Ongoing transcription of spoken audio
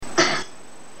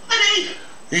today?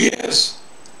 Yes.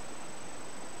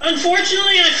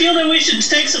 Unfortunately, I feel that we should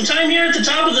take some time here at the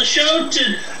top of the show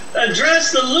to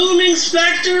address the looming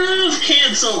specter of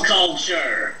cancel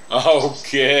culture.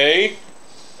 Okay.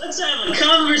 Let's have a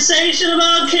conversation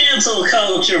about cancel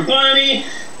culture, buddy.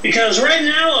 Because right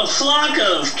now, a flock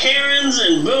of Karens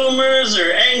and boomers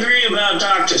are angry about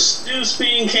Dr. Seuss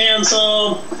being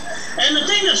canceled. And the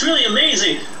thing that's really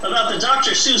amazing about the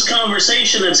Dr. Seuss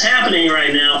conversation that's happening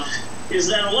right now is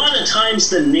that a lot of times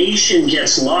the nation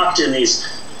gets locked in these...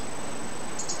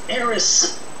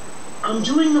 Eris, I'm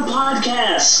doing the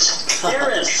podcast.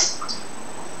 Eris,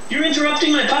 you're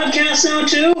interrupting my podcast now,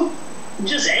 too?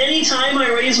 Just any time I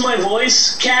raise my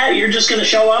voice, Kat, you're just going to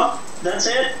show up? That's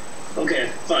it? Okay,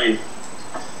 fine.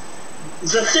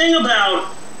 The thing about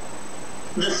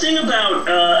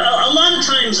a lot of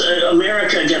times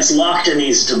America gets locked in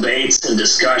these debates and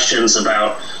discussions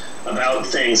about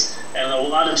things, and a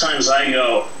lot of times I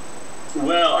go,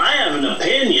 well, I have an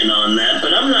opinion on that,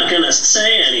 but I'm not going to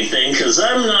say anything because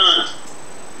I'm not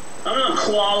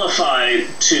qualified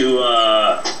to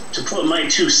put my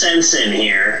 2 cents in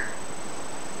here.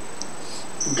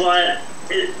 But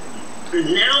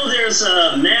now there's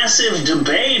a massive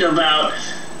debate about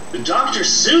Dr.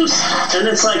 Seuss, and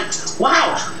it's like,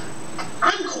 wow,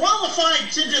 I'm qualified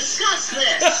to discuss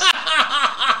this.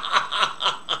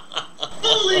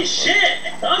 Holy shit!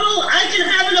 I can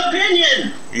have an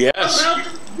opinion. Yes. About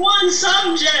one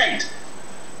subject.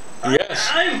 Yes.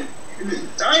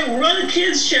 I run a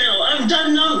kids channel. I've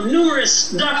done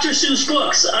numerous Dr. Seuss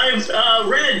books. I've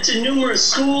read to numerous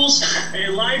schools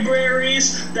and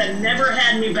libraries that never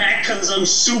had me back because I'm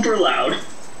super loud.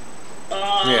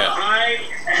 I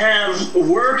have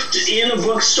worked in a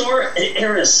bookstore.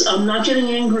 Eris, I'm not getting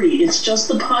angry. It's just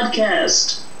the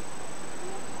podcast.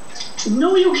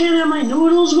 No, you can't have my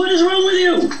noodles. What is wrong with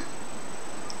you?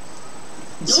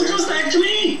 Don't talk back to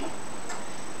me.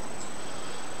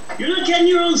 You're not getting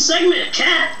your own segment,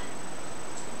 Kat.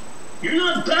 You're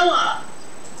not Bella.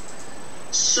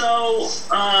 So,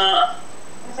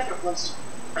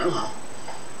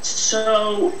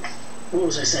 what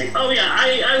was I saying? Oh, yeah,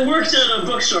 I worked at a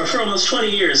bookstore for almost 20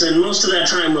 years, and most of that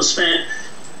time was spent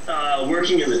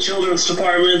working in the children's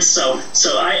department, so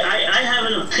I have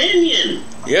an opinion.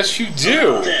 Yes, you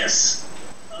do. About this.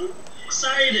 I'm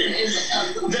excited.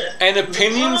 An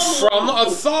opinion from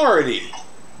authority.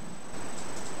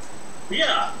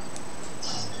 Yeah.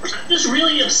 I'm just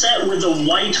really upset with the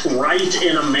white right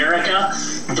in America.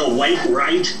 The white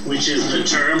right, which is the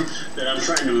term that I'm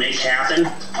trying to make happen.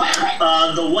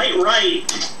 The white right,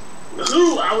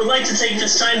 who, I would like to take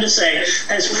this time to say,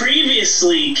 has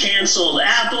previously canceled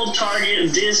Apple,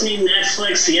 Target, Disney,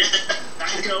 Netflix, the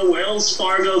Geico, Wells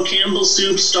Fargo, Campbell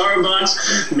Soup,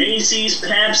 Starbucks, Macy's,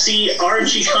 Pepsi,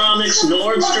 Archie Comics,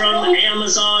 Nordstrom,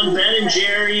 Amazon, Ben &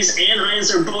 Jerry's,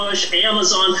 Anheuser-Busch,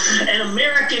 Amazon, and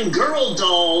American Girl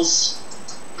dolls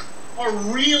are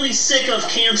really sick of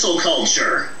cancel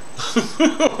culture. They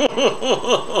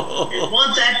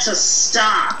want that to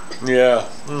stop. Yeah.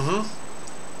 Mm-hmm.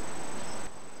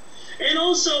 And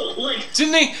also, like...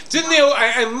 Didn't they,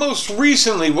 and most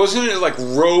recently, wasn't it like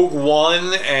Rogue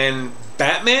One and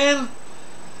Batman?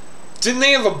 Didn't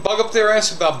they have a bug up their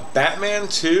ass about Batman,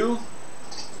 too?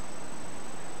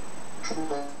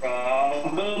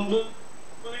 Probably,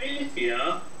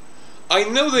 yeah. I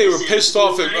know they were pissed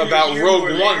off about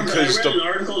Rogue One because I read an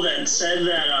article that said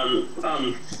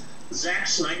that, Zack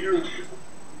Snyder...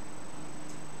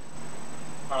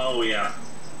 Oh, yeah.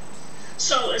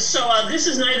 So this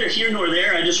is neither here nor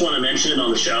there. I just want to mention it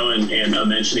on the show, and I'm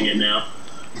mentioning it now.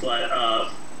 But I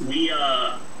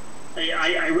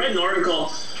read an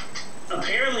article.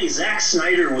 Apparently, Zack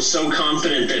Snyder was so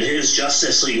confident that his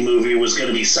Justice League movie was going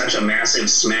to be such a massive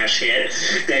smash hit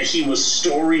that he was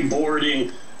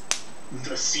storyboarding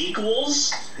the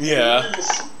sequels. Yeah. One of the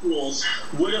sequels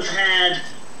would have had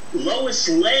Lois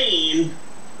Lane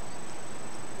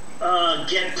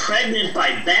get pregnant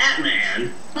by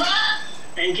Batman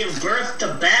and give birth to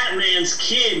Batman's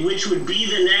kid, which would be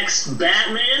the next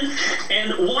Batman.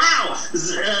 And wow,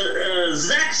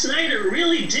 Zack Snyder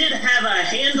really did have a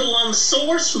handle on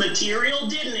source material,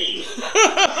 didn't he?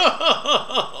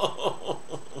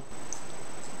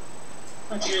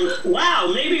 Wow,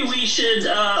 maybe we should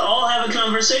all have a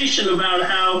conversation about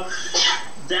how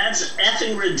that's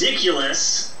effing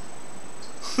ridiculous,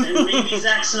 and maybe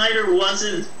Zack Snyder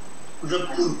wasn't the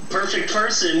perfect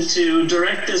person to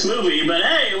direct this movie, but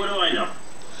hey, what do I know?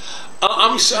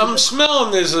 I'm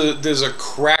smelling there's a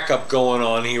crack up going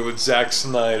on here with Zack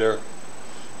Snyder.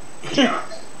 Yeah.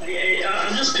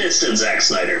 I'm just pissed at Zack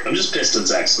Snyder.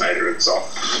 That's all.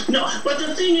 No, but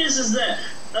the thing is that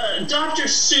Dr.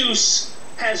 Seuss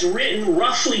has written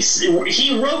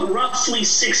he wrote roughly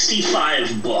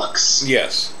 65 books.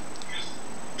 Yes.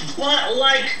 But,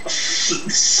 like,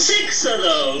 6 of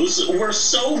those were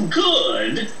so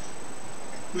good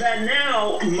that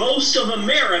now most of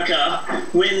America,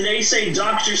 when they say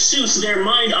Dr. Seuss, their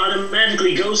mind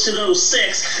automatically goes to those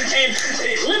 6. And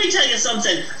let me tell you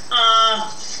something.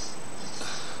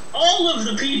 All of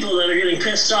the people that are getting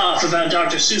pissed off about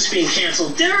Dr. Seuss being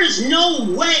canceled, there is no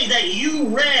way that you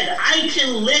read I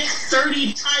Can Lick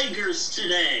 30 Tigers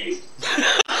today.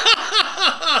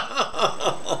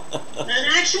 An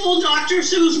actual Dr.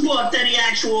 Seuss book that he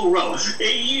actually wrote.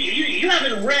 You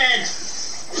haven't read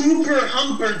Hooper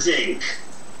Humperdinck.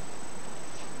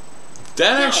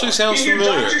 That actually sounds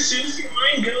familiar. Dr. Seuss, your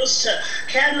mind goes to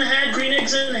Cat in the Hat, Green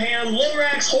Eggs and Ham,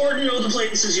 Lorax, Horde, and all the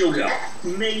places you'll go.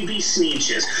 Maybe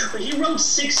Sneetches. But he wrote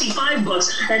 65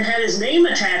 books and had his name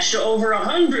attached to over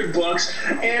 100 books,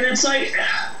 and it's like...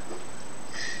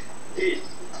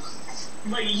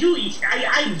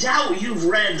 I doubt you've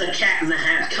read The Cat in the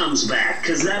Hat Comes Back,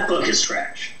 because that book is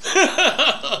trash.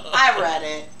 I read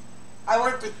it. I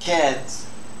work with kids.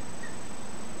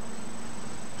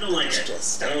 Don't like it.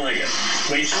 I don't like it.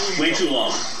 Way too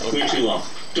long. Way too long.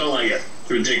 Don't like it.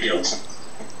 Ridiculous.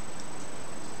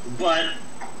 But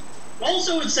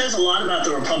also it says a lot about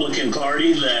the Republican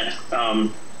Party that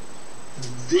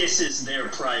this is their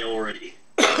priority.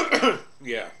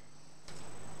 Yeah.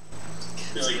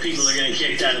 They're like, people are getting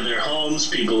kicked out of their homes.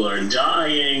 People are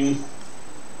dying.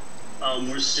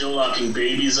 We're still locking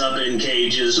babies up in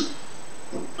cages.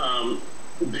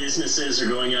 Businesses are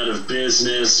going out of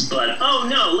business, but oh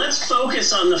no, let's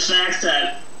focus on the fact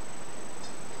that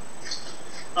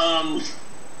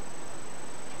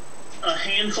a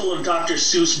handful of Dr.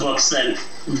 Seuss books that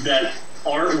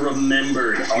aren't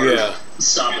remembered are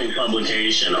stopping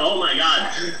publication. Oh my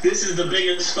God, this is the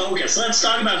biggest focus. Let's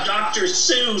talk about Dr.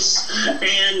 Seuss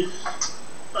and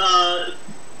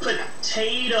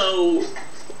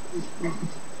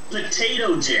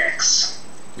potato dicks.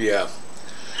 Yeah.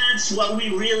 That's what we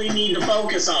really need to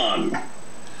focus on.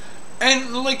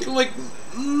 And like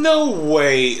no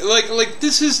way. Like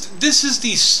this is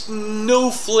the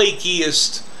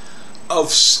snowflakiest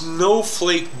of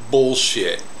snowflake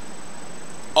bullshit.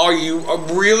 Are you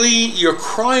really? You're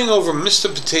crying over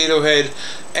Mr. Potato Head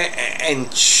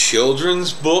and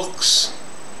children's books?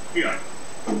 Yeah.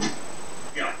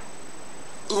 Yeah.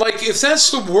 Like, if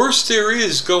that's the worst there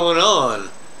is going on,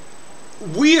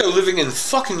 we are living in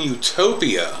fucking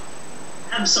utopia.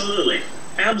 Absolutely.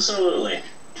 Absolutely.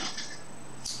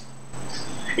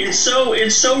 It's so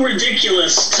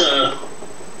ridiculous to...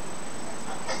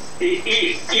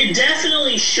 It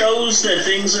definitely shows that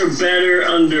things are better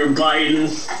under Biden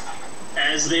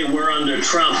as they were under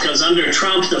Trump, because under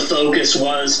Trump the focus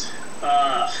was,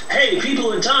 hey,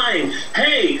 people are dying.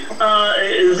 Hey,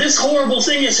 this horrible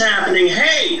thing is happening.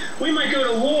 Hey, we might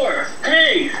go to war.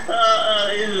 Hey,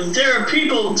 there are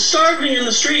people starving in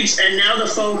the streets. And now the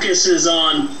focus is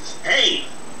on, hey,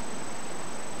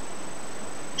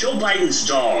 Joe Biden's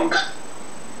dog.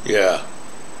 Yeah.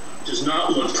 Does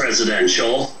not look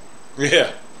presidential.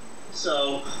 Yeah.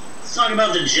 So, let's talk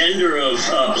about the gender of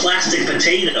plastic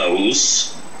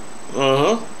potatoes.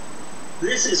 Uh-huh.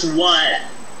 This is what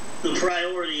the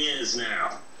priority is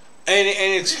now. And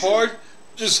it's hard,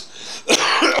 just...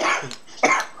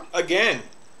 Again.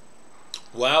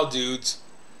 Wow, dudes.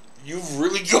 You've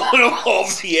really gone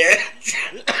off the edge.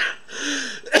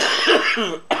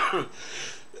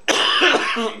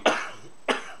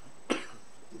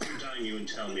 You're dying, you would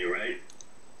tell me, right?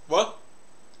 What?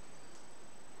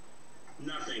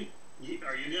 Nothing.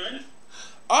 Are you good?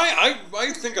 I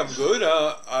think I'm good.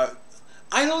 I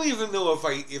don't even know if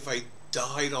I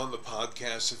died on the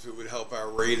podcast, if it would help our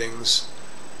ratings.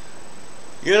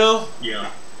 You know? Yeah.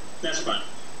 That's fine.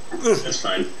 That's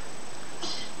fine.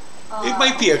 It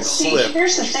might be a clip. See,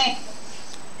 here's the thing.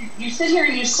 You sit here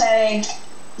and you say,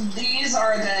 these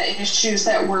are the issues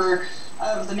that were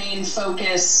of the main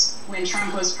focus when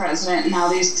Trump was president, and now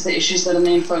these are the issues that are the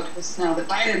main focus now that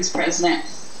Biden's president.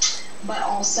 But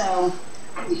also,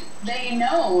 they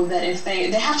know that if they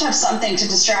have to have something to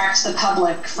distract the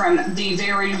public from the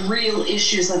very real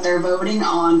issues that they're voting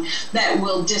on that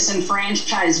will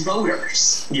disenfranchise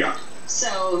voters. Yeah.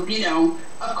 So,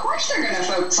 of course they're going to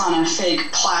focus on a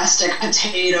fake plastic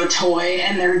potato toy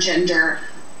and their gender,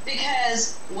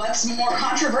 because what's more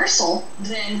controversial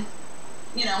than,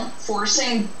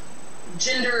 forcing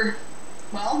gender,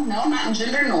 well, no, not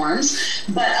gender norms,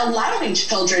 but allowing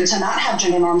children to not have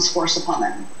gender norms forced upon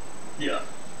them. Yeah.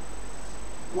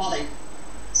 While they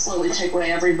slowly take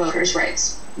away every voter's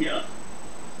rights. Yeah.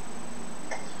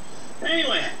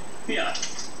 Anyway, yeah.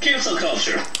 Cancel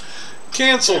culture.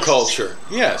 Cancel culture.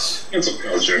 Yes. Cancel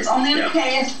culture. It's only Yeah.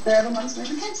 okay if they're the ones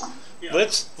moving cancel. Yeah.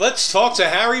 Let's talk to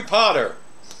Harry Potter.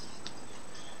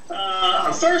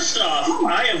 First off,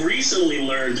 I have recently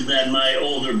learned that my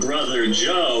older brother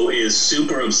Joe is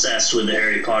super obsessed with the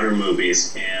Harry Potter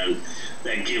movies, and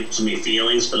that gives me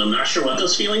feelings, but I'm not sure what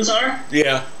those feelings are.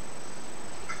 Yeah.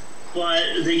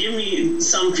 But they give me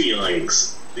some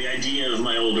feelings. The idea of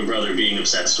my older brother being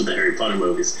obsessed with the Harry Potter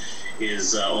movies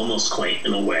is almost quaint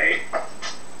in a way.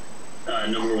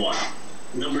 Number one.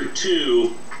 Number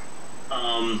two,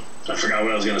 I forgot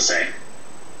what I was going to say.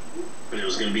 But it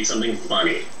was going to be something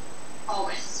funny.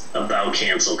 Always. About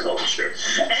cancel culture.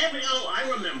 I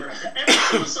remember. Every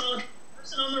time I saw a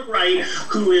person on the right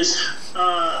who is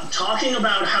talking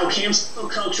about how cancel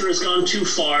culture has gone too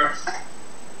far,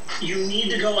 you need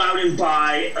to go out and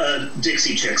buy a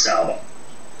Dixie Chicks album.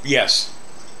 Yes.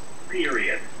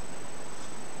 Period.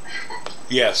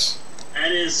 Yes.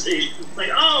 That is like,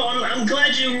 oh, I'm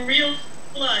glad you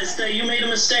realized that you made a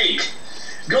mistake.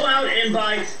 Go out and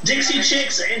buy Dixie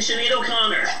Chicks and Sinead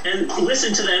O'Connor and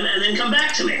listen to them and then come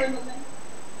back to me.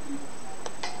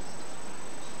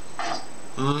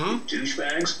 Mm-hmm.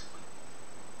 Douchebags.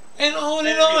 And on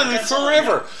and That's all I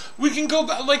forever. got. We can go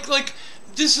back like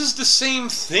this is the same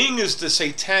thing as the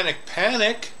Satanic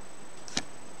Panic.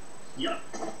 Yep.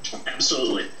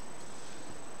 Absolutely.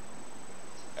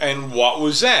 And what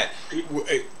was that?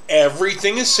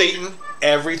 Everything is Satan.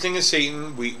 Everything is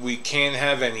Satan. We can't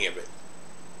have any of it.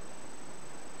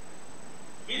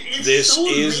 It's This so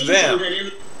is amazing them. that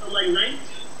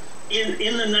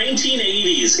in the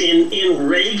 1980s, in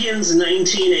Reagan's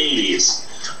 1980s,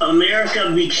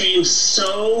 America became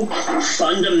so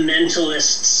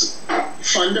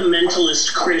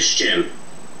fundamentalist Christian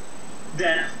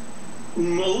that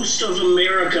most of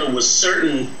America was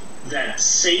certain that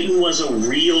Satan was a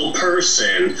real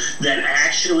person that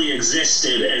actually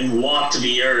existed and walked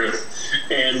the earth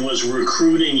and was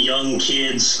recruiting young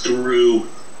kids through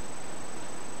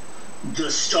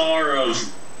the star of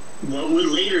what would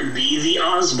later be the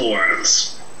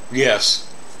Osbournes. Yes.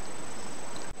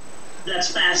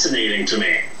 That's fascinating to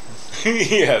me.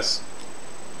 Yes.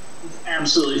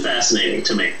 Absolutely fascinating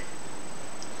to me.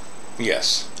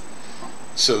 Yes.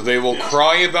 So they will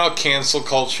cry about cancel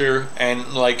culture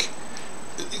and like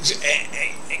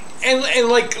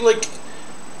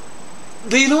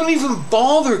they don't even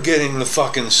bother getting the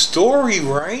fucking story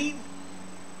right.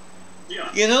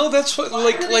 Yeah. You know, that's what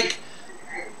like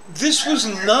this was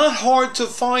not hard to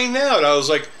find out. I was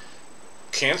like,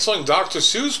 canceling Dr.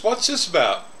 Seuss? What's this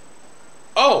about?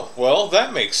 Oh, well,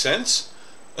 that makes sense.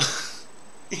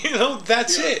 You know,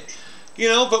 that's it. You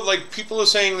know, but like people are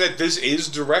saying that this is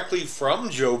directly from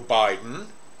Joe Biden.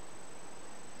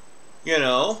 You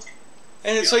know?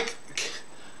 And it's like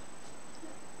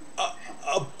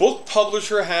a book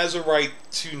publisher has a right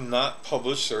to not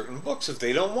publish certain books if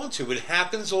they don't want to. It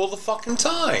happens all the fucking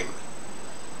time.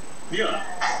 Yeah.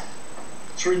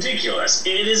 It's ridiculous.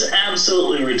 It is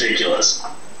absolutely ridiculous.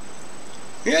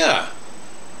 Yeah.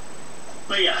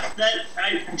 But yeah, that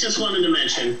I just wanted to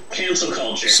mention cancel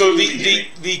culture. So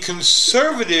the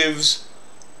conservatives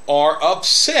are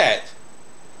upset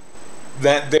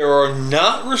that there are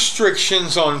not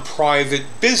restrictions on private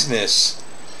business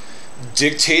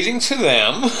dictating to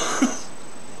them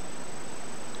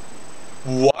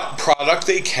what product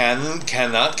they can and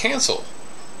cannot cancel.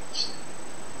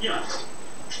 Yeah.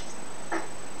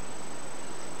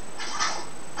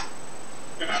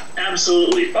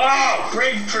 Absolutely. Oh,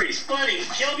 Brave Freeze, buddy,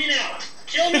 kill me now.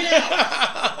 Kill me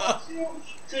now.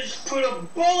 Just put a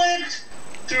bullet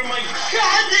through my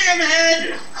goddamn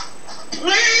head.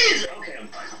 Please. Okay, I'm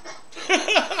fine.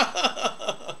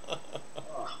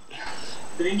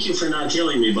 Thank you for not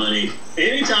killing me, buddy.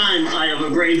 Anytime I have a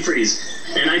brain freeze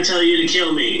and I tell you to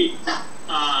kill me,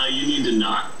 you need to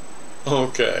not.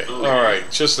 Okay. All right.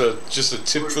 Just a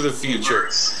tip for the future.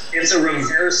 It's a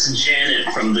reverse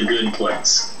Janet from The Good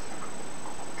Place.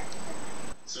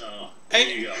 So there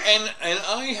you go. And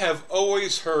I have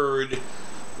always heard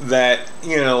that,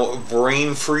 you know,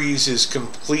 brain freeze is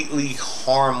completely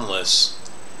harmless.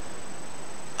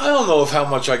 I don't know how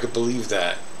much I could believe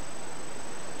that.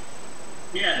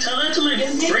 Yeah, tell that to my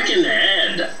freaking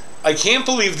head. I can't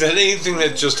believe that anything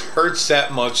that just hurts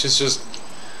that much is just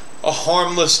a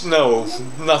harmless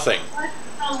nothing.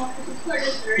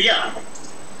 Yeah.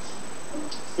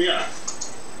 Yeah.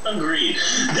 Agreed.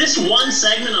 This one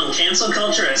segment on cancel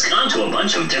culture has gone to a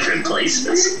bunch of different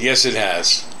places. Yes, it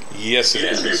has. Yes, it It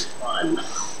has been has. fun.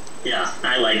 Yeah,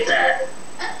 I like that.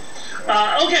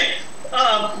 Okay.